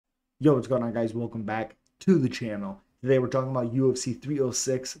Yo, what's going on, guys? Welcome back to the channel. Today we're talking about UFC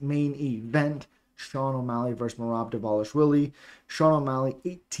 306 main event. Sean O'Malley versus Merab Dvalishvili. Sean O'Malley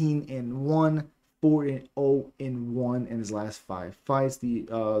 18-1, 4-0-1 in his last 5 fights. The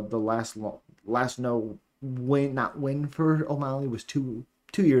last no win, not win for O'Malley was two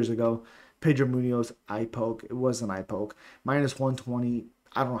years ago. Pedro Munoz eye poke. It was an eye poke. Minus 120.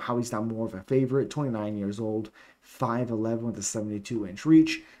 I don't know how he's not more of a favorite. 29 years old, 5'11 with a 72-inch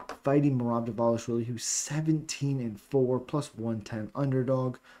reach. Fighting Merab Dvalishvili, who's 17-4 plus 110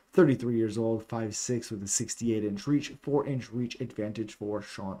 underdog. 33 years old, 5'6 with a 68-inch reach. 4-inch reach advantage for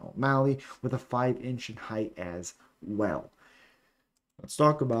Sean O'Malley with a 5-inch in height as well. Let's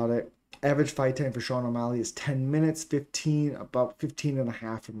talk about it. Average fight time for Sean O'Malley is 10 minutes, about 15 and a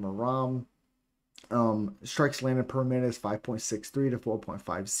half for Merab. Strikes landed per minute is 5.63 to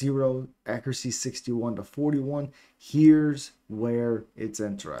 4.50. Accuracy 61 to 41. Here's where it's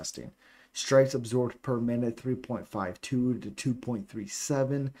interesting. Strikes absorbed per minute 3.52 to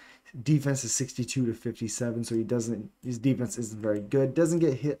 2.37. Defense is 62 to 57, so his defense isn't very good. Doesn't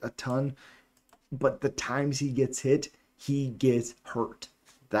get hit a ton, but the times he gets hit, he gets hurt.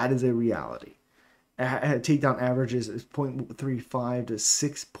 That is a reality. Takedown averages is 0.35 to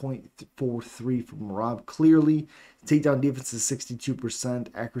 6.43 from Merab. Clearly, takedown defense is 62%,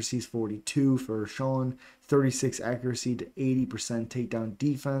 accuracy is 42 for Sean, 36 accuracy to 80% takedown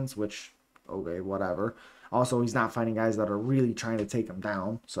defense, which, okay, whatever. Also, he's not fighting guys that are really trying to take him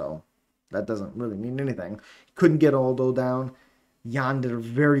down, so that doesn't really mean anything. Couldn't get Aldo down. Jan did a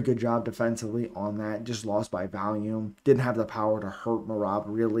very good job defensively on that, just lost by volume. Didn't have the power to hurt Merab,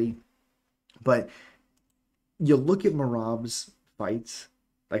 really. But you look at Merab's fights,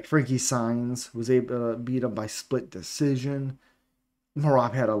 like Frankie Saenz was able to beat him by split decision.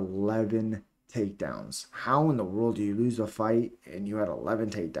 Merab had 11 takedowns. How in the world do you lose a fight and you had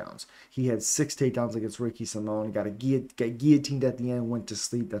 11 takedowns? He had 6 takedowns against Ricky Simon. Got guillotined at the end, went to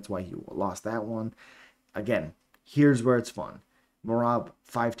sleep. That's why he lost that one. Again, here's where it's fun. Merab,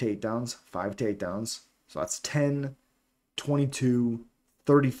 5 takedowns. So that's 10, 22,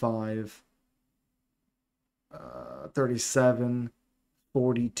 35, 37,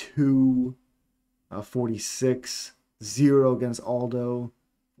 42, 46, 0 against Aldo,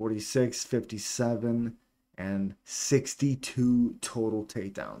 46, 57, and 62 total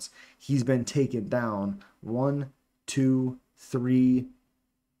takedowns. He's been taken down 1, 2, 3,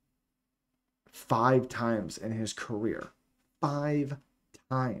 5 times in his career. 5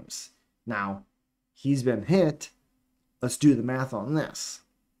 times. Now, he's been hit. Let's do the math on this.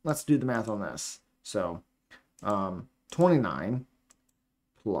 So, 29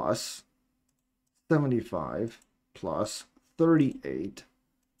 plus 75 plus 38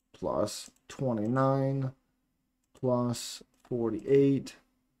 plus 29 plus 48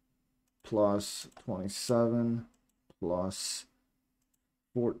 plus 27 plus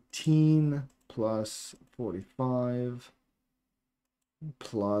 14 plus 45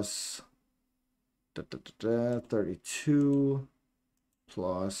 plus 32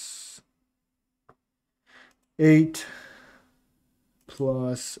 plus 8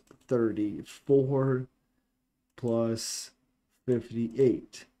 plus 34 plus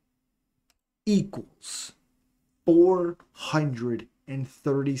 58 equals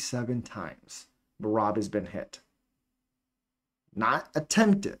 437 times Merab has been hit. Not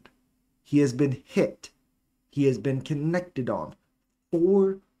attempted. He has been hit. He has been connected on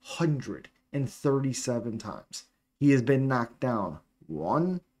 437 times. He has been knocked down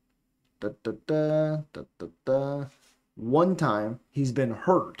one time. He's been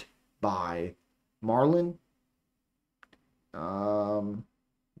hurt by Marlon. Marlon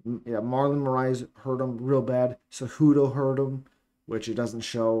Moraes hurt him real bad. Cejudo hurt him, which it doesn't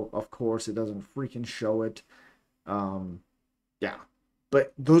show. Of course, it doesn't freaking show it. Yeah.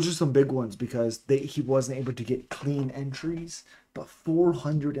 But those are some big ones because he wasn't able to get clean entries. But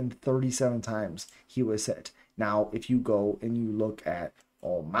 437 times he was hit. Now, if you go and you look at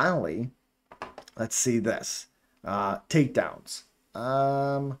O'Malley, let's see this. Takedowns.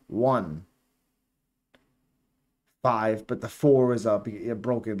 1, 5, but the 4 was a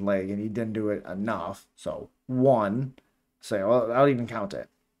broken leg and he didn't do it enough. So 1. So I'll even count it.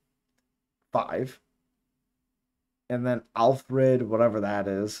 5. And then Alfred, whatever that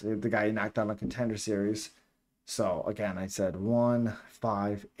is, the guy he knocked down a Contender Series. So again, I said 1,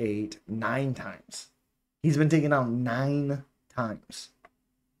 5, 8, 9 times. He's been taken down 9 times.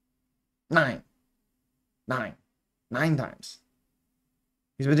 9 times.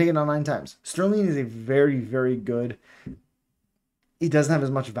 He's been taken down 9 times. Sterling is a very, very good. He doesn't have as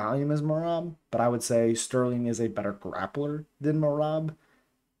much volume as Merab, but I would say Sterling is a better grappler than Merab.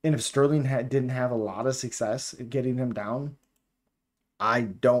 And if Sterling didn't have a lot of success at getting him down, I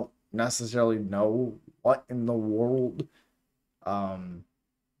don't necessarily know what in the world um,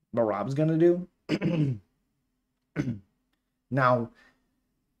 Merab's gonna do. Now,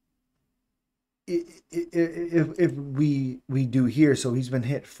 if we do here, so he's been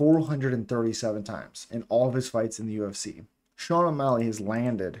hit 437 times in all of his fights in the UFC. Sean O'Malley has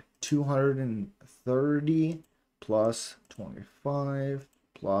landed 230 plus 25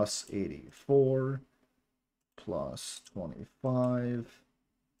 plus 84 plus 25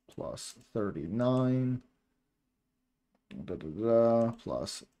 plus 39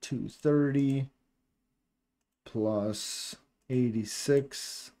 plus 230 plus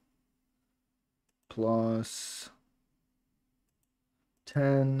 86 plus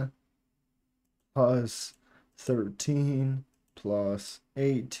 10 plus 13 plus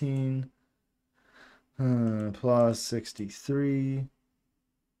 18 plus 63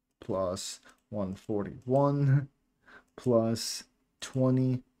 plus 141 plus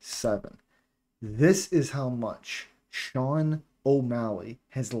 27. This is how much Sean O'Malley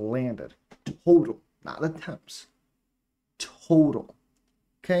has landed total, not attempts, total.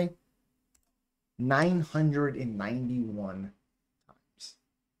 Okay? 991 times.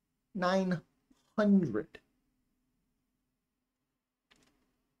 900.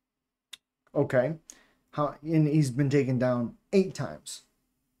 Okay? And he's been taken down 8 times.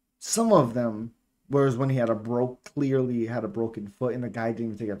 Some of them, whereas when he had clearly had a broken foot and the guy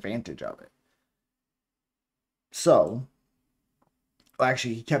didn't even take advantage of it. So,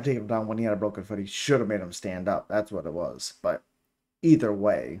 actually, he kept taking him down when he had a broken foot. He should have made him stand up. That's what it was. But either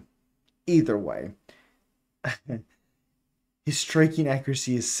way, his striking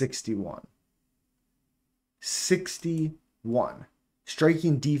accuracy is 61. 61.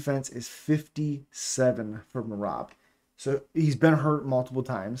 Striking defense is 57 for Merab. So he's been hurt multiple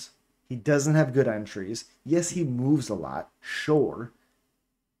times. He doesn't have good entries. Yes, he moves a lot, sure.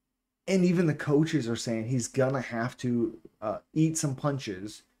 And even the coaches are saying he's going to have to eat some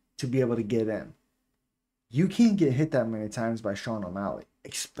punches to be able to get in. You can't get hit that many times by Sean O'Malley,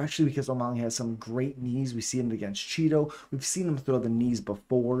 especially because O'Malley has some great knees. We see him against Cheeto. We've seen him throw the knees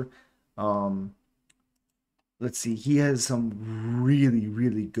before. Let's see. He has some really,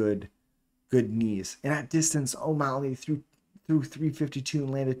 really good knees. And at distance, O'Malley threw 352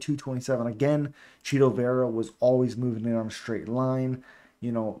 and landed 227. Again, Cheeto Vera was always moving in on a straight line.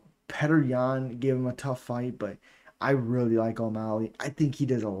 You know, Petr Yan gave him a tough fight, but I really like O'Malley. I think he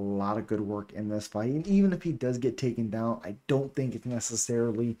does a lot of good work in this fight. And even if he does get taken down, I don't think it's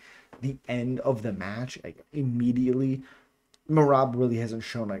necessarily the end of the match immediately. Merab really hasn't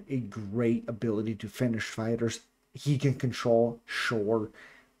shown a great ability to finish fighters. He can control, sure,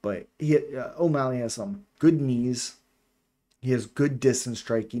 but O'Malley has some good knees. He has good distance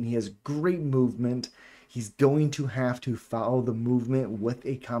striking. He has great movement. He's going to have to follow the movement with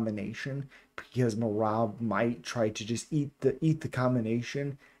a combination because Merab might try to just eat the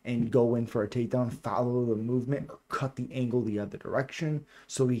combination and go in for a takedown, follow the movement, or cut the angle the other direction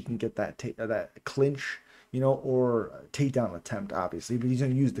so he can get that clinch, or takedown attempt, obviously. But he's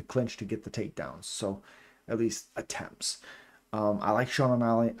going to use the clinch to get the takedowns, so at least attempts. I like Sean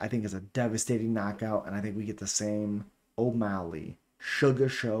O'Malley. I think it's a devastating knockout, and I think we get the same O'Malley Sugar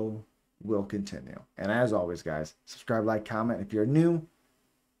Show will continue. And as always, guys, subscribe, like, comment. If you're new,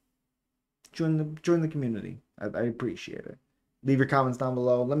 join the community. I appreciate it. Leave your comments down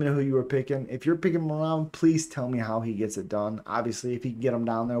below. Let me know who you were picking. If you're picking him around, please tell me how he gets it done. Obviously, if he can get him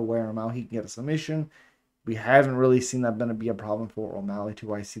down there, wear him out, he can get a submission. We haven't really seen that be a problem for O'Malley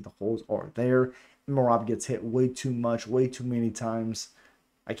too. I see the holes are there. Merab gets hit way too much, way too many times.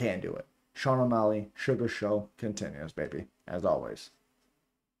 I can't do it. Sean O'Malley, Sugar Show continues, baby. As always.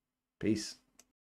 Peace.